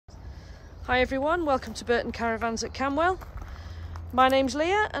Hi everyone, welcome to Burton Caravans at Camwell. My name's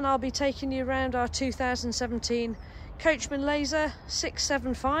Leah and I'll be taking you around our 2017 Coachman Laser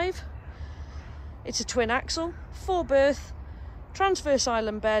 675. It's a twin axle, 4 berth, transverse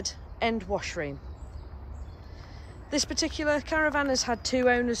island bed, end washroom. This particular caravan has had 2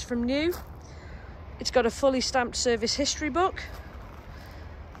 owners from new. It's got a fully stamped service history book,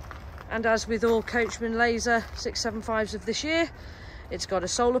 and as with all Coachman Laser 675s of this year, it's got a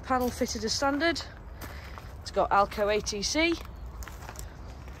solar panel fitted as standard. It's got Alko ATC,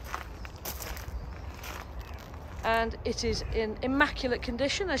 and it is in immaculate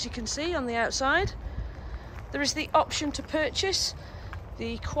condition, as you can see on the outside. There is the option to purchase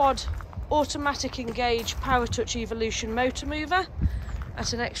the quad automatic engage power touch evolution motor mover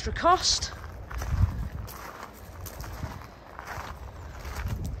at an extra cost.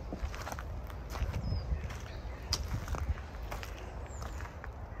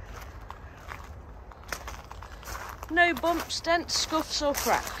 No bumps, dents, scuffs or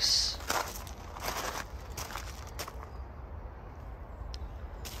cracks.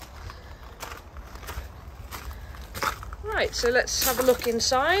 Right, so let's have a look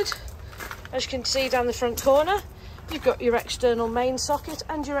inside. As you can see down the front corner, you've got your external main socket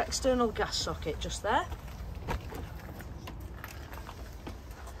and your external gas socket just there.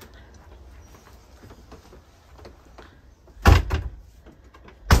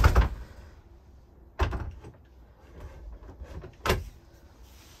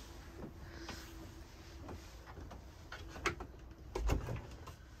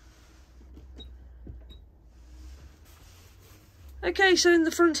 Okay, so in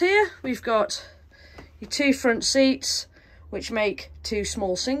the front here, we've got your 2 front seats, which make 2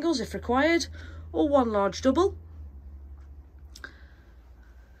 small singles if required, or 1 large double.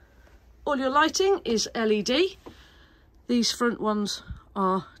 All your lighting is LED. These front ones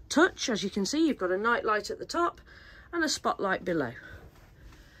are touch. As you can see, you've got a night light at the top and a spotlight below.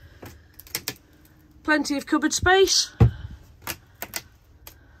 Plenty of cupboard space.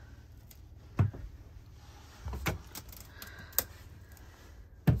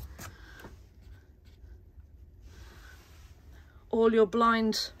 All your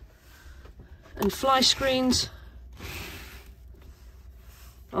blinds and fly screens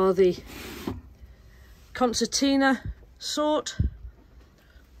are the concertina sort.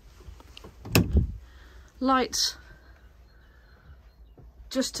 Lights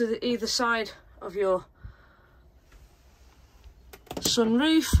just to either side of your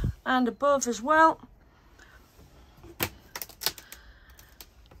sunroof and above as well.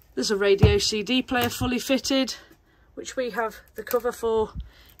 There's a radio CD player fully fitted, which we have the cover for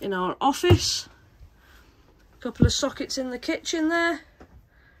in our office. A couple of sockets in the kitchen there.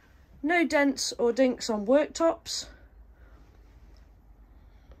 No dents or dinks on worktops.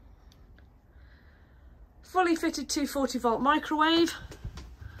 Fully fitted 240 volt microwave.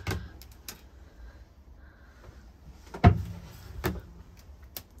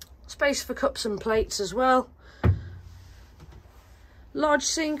 Space for cups and plates as well. Large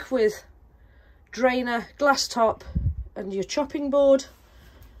sink with drainer, glass top and your chopping board,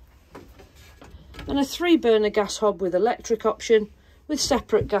 and a 3 burner gas hob with electric option with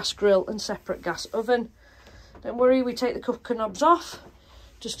separate gas grill and separate gas oven. Don't worry, we take the cooker knobs off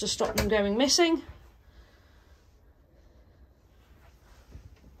just to stop them going missing.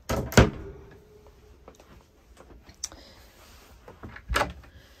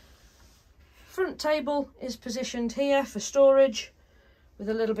 Front table is positioned here for storage with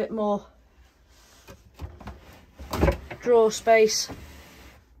a little bit more drawer space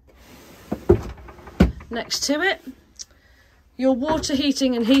next to it. Your water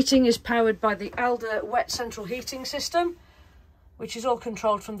heating and heating is powered by the Alde wet central heating system, which is all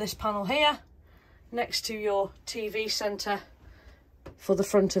controlled from this panel here, next to your TV centre for the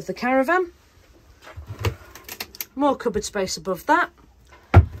front of the caravan. More cupboard space above that.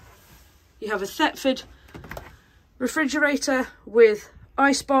 You have a Thetford refrigerator with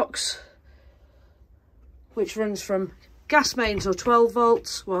icebox, which runs from gas mains or 12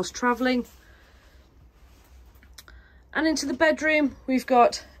 volts whilst travelling. And into the bedroom, we've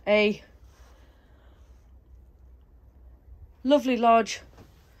got a lovely large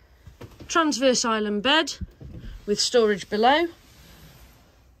transverse island bed with storage below.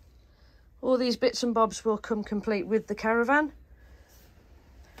 All these bits and bobs will come complete with the caravan.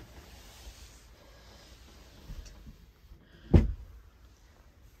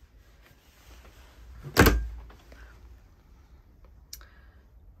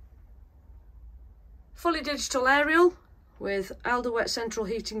 Fully digital aerial with Alde wet central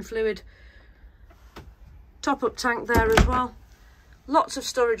heating fluid top up tank there as well. Lots of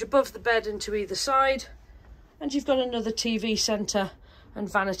storage above the bed and to either side. And you've got another TV centre and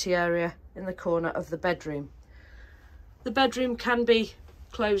vanity area in the corner of the bedroom. The bedroom can be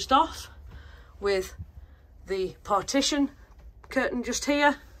closed off with the partition curtain just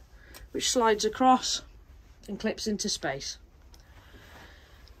here, which slides across and clips into space.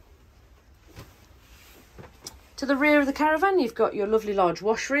 To the rear of the caravan, you've got your lovely large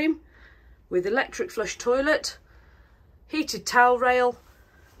washroom with electric flush toilet, heated towel rail,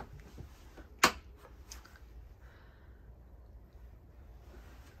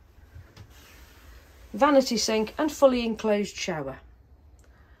 vanity sink and fully enclosed shower.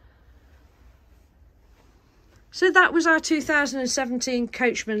 So that was our 2017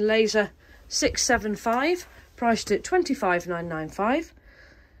 Coachman Laser 675, priced at $25,995.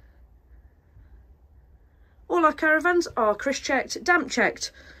 All our caravans are crisp checked, damp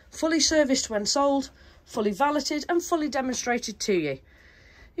checked, fully serviced when sold, fully valeted and fully demonstrated to you.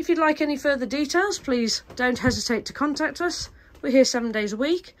 If you'd like any further details, please don't hesitate to contact us. We're here 7 days a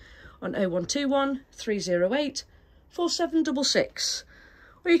week on 0121 308 4766.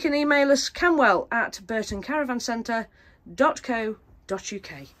 Or you can email us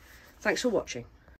camwell@BurtonCaravanCentre.co.uk. Thanks for watching.